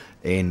goed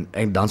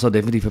en dan sal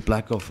definitief 'n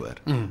plek daarvoor.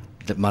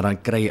 Maar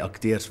dan kry jy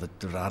akteurs wat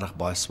regtig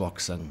baie swak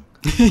sing.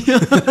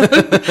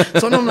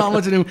 Sonder om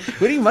name te noem.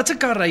 Hoorie, wat se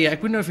kar ry jy?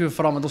 Ek moet nou vir jou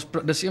vra want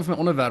dis een van my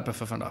onderwerpe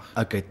vir vandag.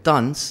 Okay,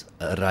 tans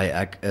ry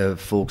ek 'n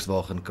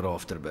Volkswagen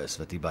Crafterbus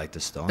wat hier buite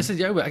staan. Is dit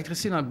jou? Ek het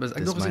gesien daai bus.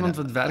 Ek dink is iemand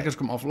wat werkers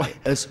kom aflaai.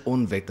 Is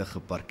onwettig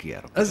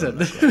geparkeer. Is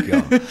dit?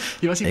 Ja.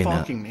 Jy was nie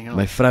parking nie. Ja.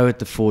 My vrou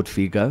het 'n Ford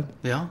Figo.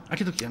 Ja, ek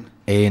het ook een.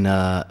 En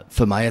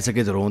vir my as ek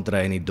dit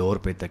rondry in die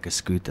dorp het ek 'n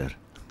scooter.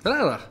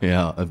 Regtig?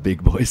 Ja, 'n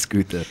big boy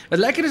scooter. Wat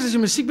lekker is as jy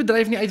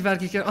musiekbedryf nie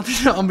uitwerk, jy kan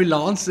altyd 'n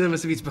ambulans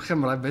service of iets begin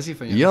met daai busie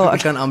van jou. Ja,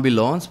 ek kan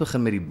ambulans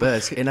begin met die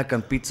bus en ek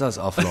kan pizzas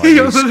aflaai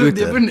met die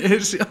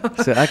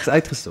scooter. So ek's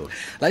uitgesort.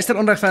 Luister,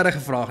 onregverdige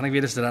vraag en ek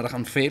weet dit is regtig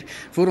unfair.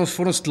 Voor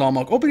ons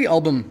klaarmaak op hierdie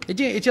album, het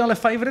jy al 'n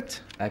favourite?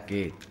 Ek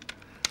het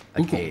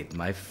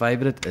My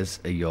favourite is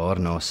 'n jaar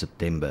na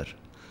September,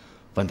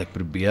 want ek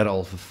probeer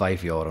al vir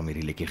 5 jaar om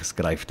hierdie liedjie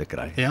geskryf te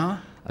kry.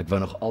 Ja? Ek wou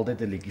nog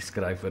altyd 'n liedjie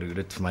skryf oor hoe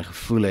dit vir my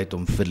gevoel het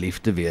om verlief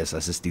te wees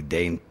as 'n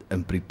student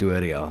in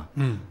Pretoria.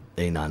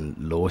 En dan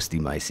los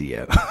die meisie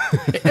jou.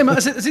 Maar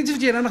is dit iets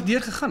wat jy nog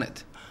deurgegaan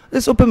het?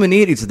 Dis op 'n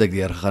manier iets wat ek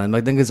deurgegaan het, maar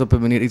ek dink dit is op 'n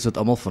manier iets wat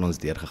almal van ons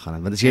deurgegaan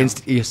het. Want as jy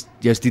in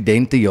jou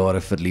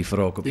studentejare verlief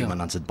raak op iemand,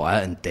 dan is dit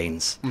baie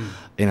intens.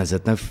 En as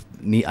dit nou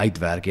nie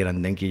uitwerk nie,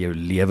 dan dink jy jou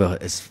lewe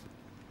is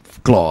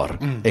klaar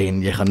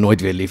en jy gaan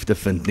nooit weer liefde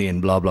vind nie en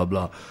bla bla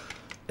bla.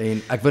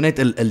 En ek wil net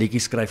 'n liedjie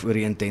skryf oor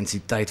die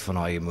intensiteit van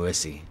daai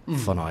emosie,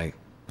 van daai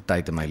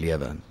tyd in my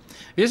lewe.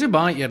 Wees so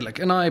baie eerlik,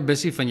 in daai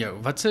bussie van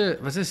jou, wat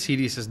se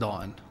series is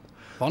daarin?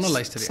 Waarna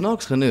luister jy?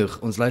 Snaaks genoeg,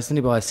 ons luister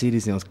nie baie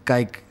series nie, ons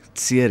kyk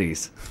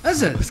series. Is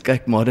dit? Ons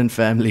kyk Modern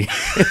Family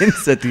en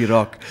City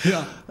Rock.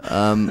 Ja.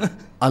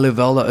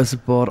 Alhoewel daar is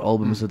 'n paar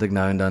albums wat ek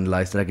nou en dan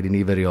luister, ek het die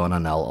nuwe Rihanna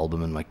Nel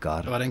album in my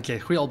kar. Wat dink jy?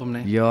 Goeie album,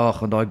 nee? Ja,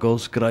 gaan daai girl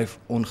skryf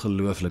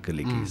ongelooflike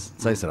liedjies.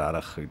 Sy's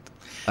regtig goed.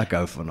 Ek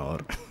hou van haar.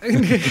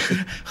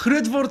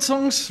 Grootword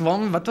songs,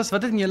 wat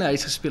het in julle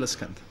huis gespeel as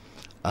kind?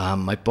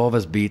 My pa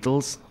was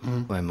Beatles,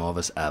 my ma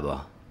was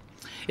ABBA.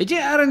 Het jy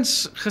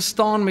ergens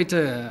gestaan met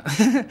 'n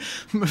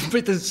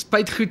met 'n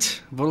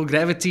spuitgoed, Bottle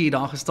Gravity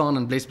daar gestaan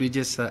en Bless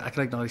Bridges, ek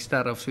kyk na die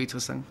sterre of so iets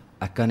gesing?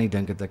 Ek kan nie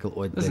dink dat ek al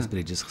ooit Bless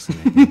Bridges gesing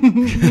het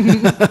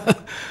nie.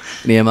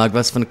 Nee, maar ek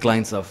was van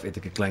kleins af, het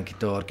ek 'n klein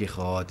gitaartjie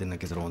gehad en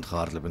ek het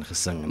rondgehardloop en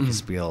gesing en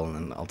gespeel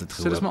en altyd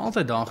gehoor. So dis maar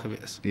altyd daar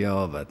gewees.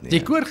 Ja, wat nee.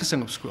 Jy koor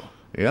gesing op skool?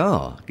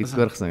 Ja, ek het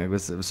koor gesing. Ek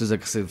was, soos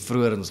ek gesê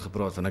vroeër ons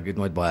gepraat van, ek het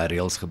nooit baie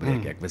reëls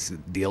gebreek. Ek was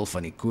deel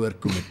van die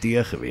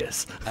koorkomitee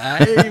gewees.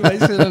 Hey,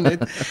 wys dan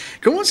net.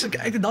 Kom ons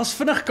kyk, daar's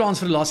vinnig kans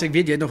vir die laaste. Ek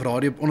weet jy het nog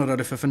radio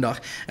onderhoude vir vandag.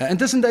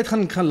 Intussen tyd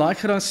gaan like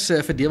gerus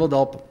vir Dewald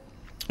daar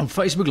op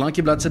Facebook, like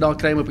jy bladsy daar,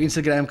 kry hom op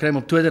Instagram, kry hom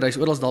op Twitter, hy's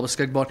oral daar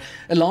beskikbaar.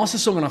 'n Laaste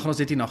song en dan gaan ons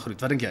net hierna groet.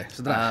 Wat dink jy? Is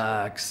dit reg?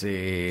 Ek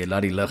sê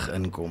laat die lig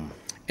inkom.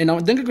 En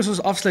dan dink ek as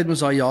ons afsluit met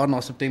daai jaar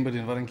na September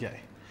doen, wat dink jy?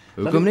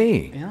 Hoekom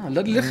nie? Ja,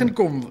 laat die lig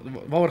inkom.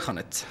 Waaroor gaan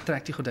dit?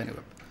 Trek die gordyn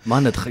oop.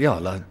 Man, dit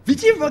laat.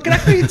 Weet jy wat, kan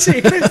ek nou iets sê?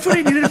 Ek kry voor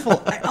in ieder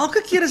geval.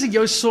 Elke keer as ek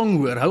jou song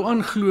hoor, hou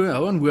aan glo,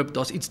 hou aan hoop,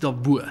 daar's iets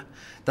daarbo.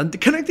 Dan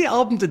kan ek nie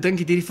help om te dink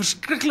jy hierdie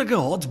verskriklike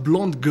hot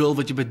blonde girl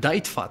wat jy by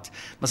date vat,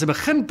 maar sy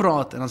begin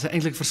praat en dan is sy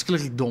eintlik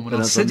verskriklik dom en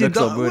dan sit jy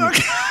daar.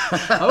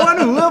 Hou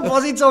aan hoop,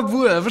 was iets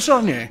daarbo,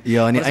 verstaan jy?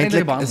 Ja, en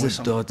eintlik is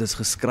dit is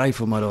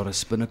geskryf omdat daar 'n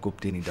spinnekop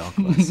teen die dak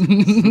was.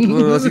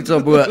 Was iets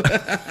daarbo.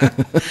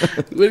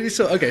 Hoor jy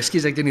so? Okay,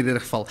 ekskuus, ek doen in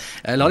ieder geval.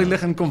 Laat die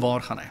lig inkom,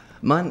 waar gaan hy?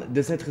 Man,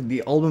 dis net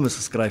die album is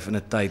geskryf in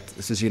 'n tyd,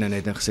 soos jy nou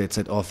net gesê het,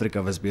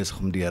 Suid-Afrika was besig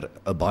om deur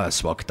 'n baie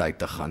swak tyd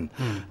te gaan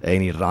en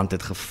die rand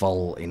het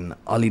geval en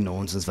al die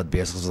nonsens wat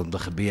besig is om te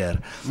gebeur.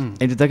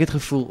 En dit ek het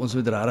gevoel ons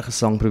moet regtig 'n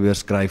sang probeer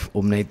skryf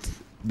om net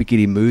bietjie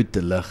die mood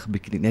te lig,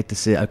 bietjie net te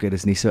sê okay,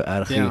 dis nie so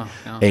erg nie. Ja.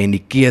 En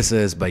die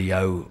keuse is by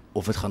jou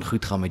of dit gaan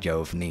goed gaan met jou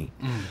of nie.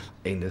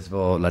 En dis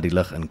waar laat die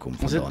lig inkom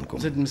vandaan kom.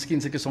 Ons het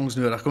miskien sulke songs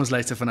nodig. Kom ons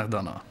luister vinnig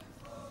daarna.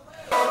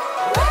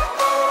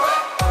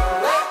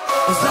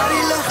 Ons laat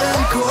die lig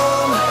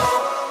inkom.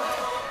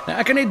 Nou,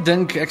 ek kan net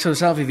dink, ek sou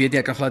self nie weet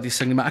jy kan glad nie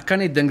sing nie, maar ek kan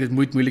net dink dit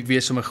moet moeilik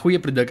wees om 'n goeie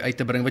produk uit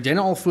te bring wat jy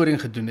nou al voorheen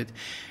gedoen het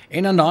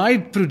en dan daai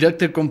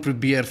produkte kom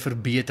probeer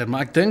verbeter,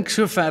 maar ek dink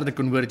so ver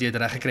kon hoor dat jy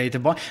dit reg gekry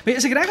het. Maar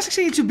is ek reg as ek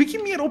sê jy het so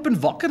bietjie meer op en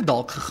wakker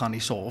dalk gegaan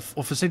hierso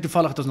of is dit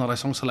toevallig dat ons na daai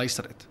songs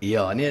geluister het?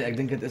 Ja, nee, ek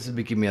dink dit is 'n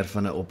bietjie meer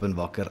van 'n op en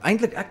wakker.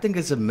 Eintlik ek dink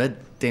dit is 'n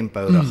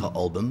mid-temporige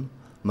album.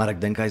 Maar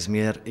ek dink hy's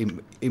meer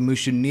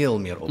emosioneel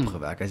meer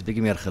opgewek. Hy's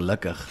bietjie meer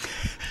gelukkig.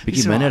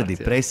 Bietjie minder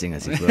depressing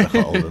as die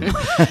vorige album.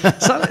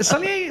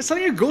 Sal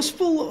jy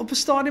gospel op 'n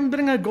stadium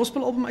bring, 'n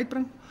gospel album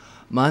uitbring?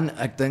 Man,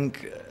 ek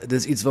dink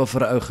dis iets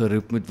waarvoor 'n ou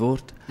geroep moet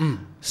word.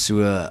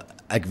 So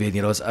ek weet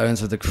nie, daar's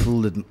ouens wat ek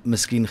voel dit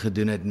miskien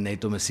gedoen het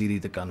net om 'n CD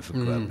te kan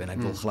verkoop en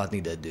ek wil glad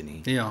nie dit doen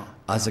nie. Ja.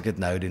 As ek dit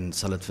nou doen,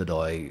 sal dit vir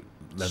daai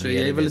so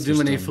jy wil dit doen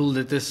wanneer jy voel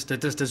dit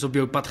is op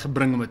jou pad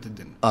gebring om dit te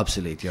doen.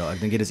 Absoluut, ja. Ek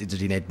dink dit is iets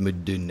wat jy net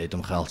moet doen net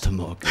om geld te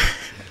maak.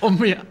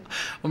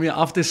 om jou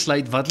af te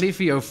sluit, wat lê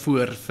vir jou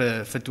voor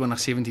vir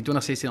 2017,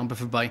 2016 amper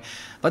verby?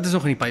 Wat is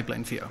nog in die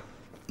pipeline vir jou?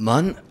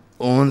 Man,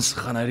 ons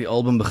gaan nou die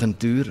album begin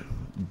toer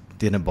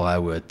teen 'n baie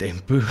hoë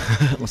tempo.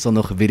 Ons sal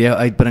nog 'n video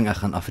uitbring. Ek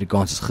gaan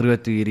Afrikaans is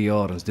groot toe hierdie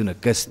jaar. Ons doen 'n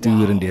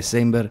kustoer in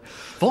Desember.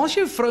 Waar is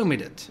jou vrou met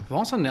dit?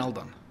 Waar is Anel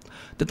dan?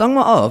 Dit hang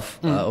maar af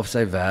of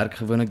sy werk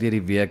gewoonlik deur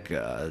die week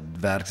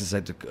werk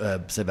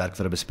sy werk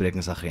vir 'n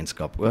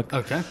besprekingsagentskap ook.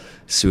 Okay.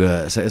 So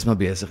sy is maar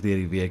besig deur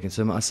die week en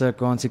so maar as sy 'n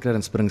kansie kry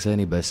dan spring sy in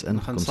die bus in,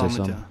 kom sy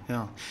saam.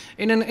 Ja.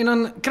 En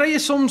dan kry jy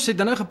soms, het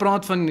dan nou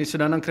gepraat van so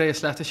dan kry jy 'n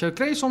slegte show.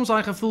 Kry jy soms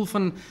daai gevoel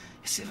van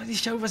wat die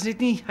show was net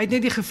nie, hy het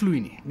net nie gevloei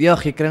nie. Ja,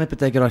 jy kry net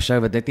partykeer daai show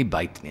wat net nie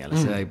byt nie. Hulle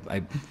sê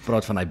hy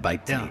praat van hy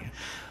byt nie.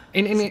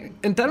 En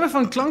in terme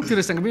van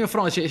klanktoerusting, ek wil jou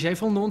vra, is jy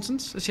vol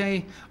nonsens? Is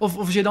jy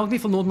of is jy dalk nie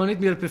vol nonsens, maar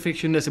net meer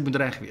perfeksionis, dit moet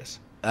reg wees?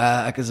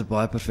 Ek is 'n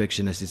baie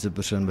perfectionistiese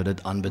persoon wat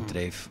dit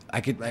aanbetref.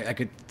 Ek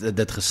het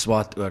dit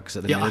geswat ook,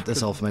 so dit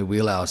is al vir my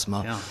wheelhouse,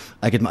 maar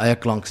ek het my eie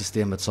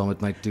klankstelsel wat saam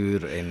met my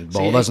toer en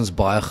behalwe as ons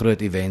baie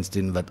groot events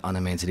doen wat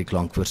ander mense die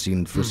klank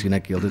voorsien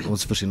ek heeltyd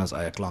ons voorsien ons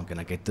eie klank en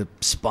ek het 'n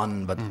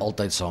span wat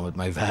altyd saam met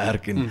my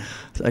werk en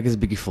so ek is 'n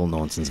bietjie vol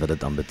nonsens wat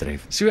dit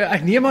aanbetref. So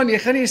ek neem aan jy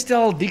gaan nie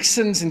stel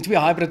Dixons en 2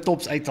 hybrid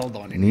tops uithaal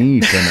daar nie.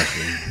 Nee, vinnig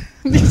nie.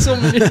 Nie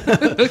sommer nie.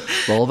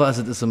 Behalwe as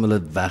dit is om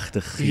hulle weg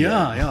te gee.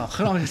 Ja,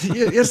 graag.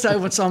 Die eerste ou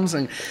wat saam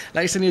sing.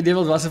 Luister nie,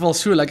 Dewald Wasserfall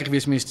so lekker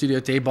gewees om in die studio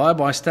te hê.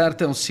 Baie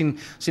sterkte. Ons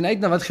sien uit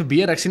na wat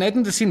gebeur. Ek sien uit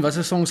om te sien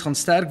watter songs gaan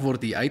sterk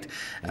word hier uit.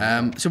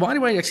 So by the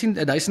way, ek sien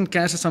 1000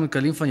 Kerse saam met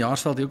Colleen van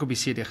Jaarsveld hier ook op die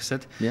CD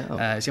gesit.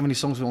 Is een van die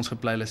songs wat ons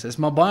geplaylist is.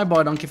 Maar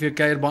baie dankie vir jou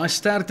kuier. Baie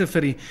sterkte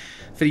vir die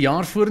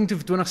jaar vorentoe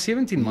vir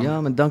 2017 man.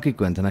 Ja, maar dankie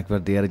Quentin, ek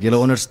waardeer dit. Julle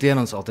ondersteun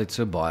ons altyd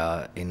so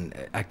baie en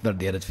ek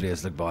waardeer dit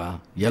vreeslik baie.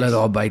 Julle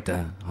daar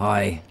buite.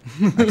 Hi.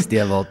 Ek's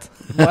Dewald.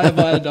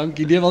 Baie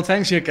dankie. Dewald,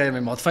 thanks vir jou kuier my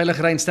maat. Veilig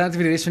ry en sterkte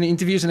vir die res van die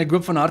interviews en ek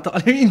hoop van harte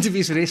al die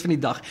interviews vir die res van die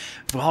dag.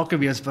 Waar kan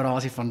weer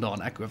inspirasie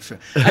vandaan? Ek hoop so.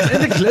 Ek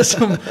eintlik lus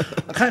om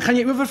gaan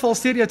jy oorval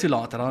stereo toe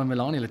later aan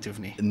Melanie hulle toe of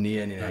nie?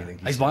 Nee, ek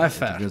dink nie. Hy's baie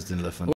ver.